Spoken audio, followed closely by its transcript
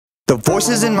The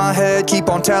voices in my head keep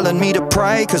on telling me to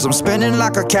pray, cause I'm spinning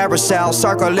like a carousel,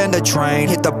 circling the train.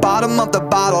 Hit the bottom of the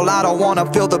bottle, I don't wanna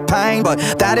feel the pain, but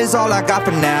that is all I got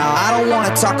for now. I don't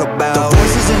wanna talk about the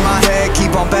voices in my head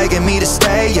keep on begging me to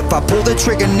stay. If I pull the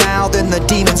trigger now, then the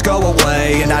demons go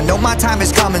away. And I know my time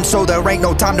is coming, so there ain't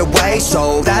no time to waste.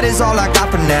 So that is all I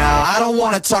got for now, I don't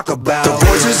wanna talk about the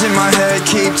voices in my head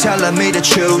keep telling me to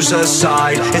choose a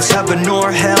side. It's heaven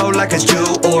or hell, like it's do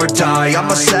or die.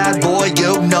 I'm a sad boy,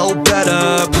 you know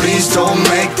better. Please don't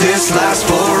make this last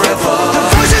forever. The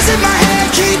voices in my head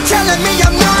keep telling me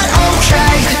I'm not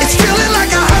okay. It's feeling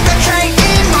like a hurricane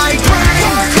in my brain.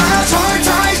 Dark clouds, hard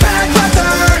times, bad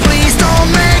weather. Please don't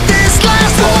make this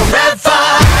last forever.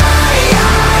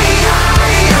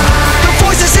 The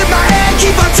voices in my head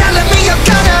keep on telling me I'm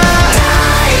gonna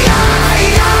die.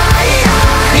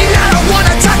 And I don't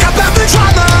wanna talk about the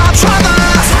trauma.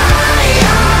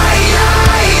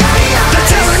 They're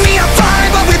telling me I'm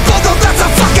fine, but we both know that's a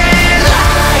fucking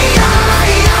lie.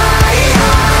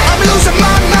 I'm losing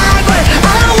my mind, but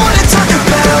I don't wanna talk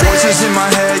about it. The voices in my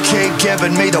head keep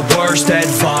giving me the worst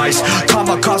advice.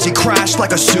 Kamikaze crash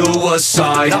like a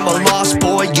suicide. I'm a lost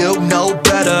boy, you know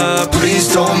better.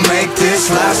 Please don't make this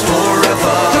last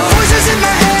forever. The voices in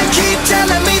my head keep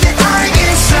telling me that I'm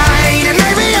insane, and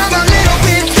maybe I'm a little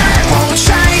bit that won't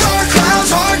change. Dark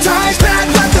clouds, hard times, bad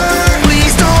weather.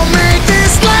 Please don't make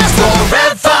this last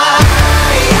forever.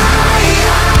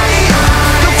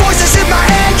 The voices in my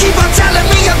head keep on telling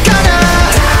me I'm gonna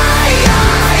die.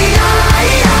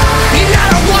 And I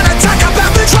don't wanna talk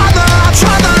about the trauma.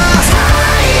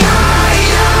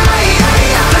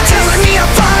 They're telling me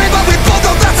I'm fine, but we both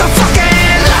know that's a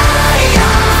fucking lie.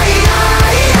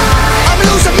 I'm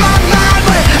losing my mind,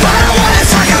 but I don't wanna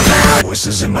talk about it.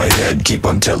 Voices in my head keep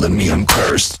on telling me I'm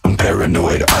cursed. I'm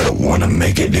paranoid, I don't wanna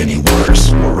make it any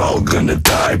worse. We're all gonna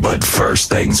die, but first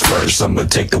things first, I'ma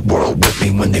take the world with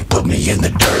me when they put me in the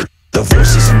dirt. The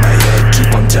voices in my head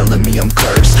keep on telling me I'm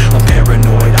cursed. I'm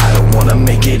paranoid, I don't wanna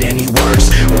make it any worse.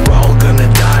 We're all gonna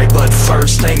die, but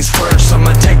first things first,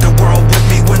 I'ma take the world with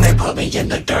me when they put me in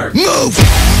the dirt. Move!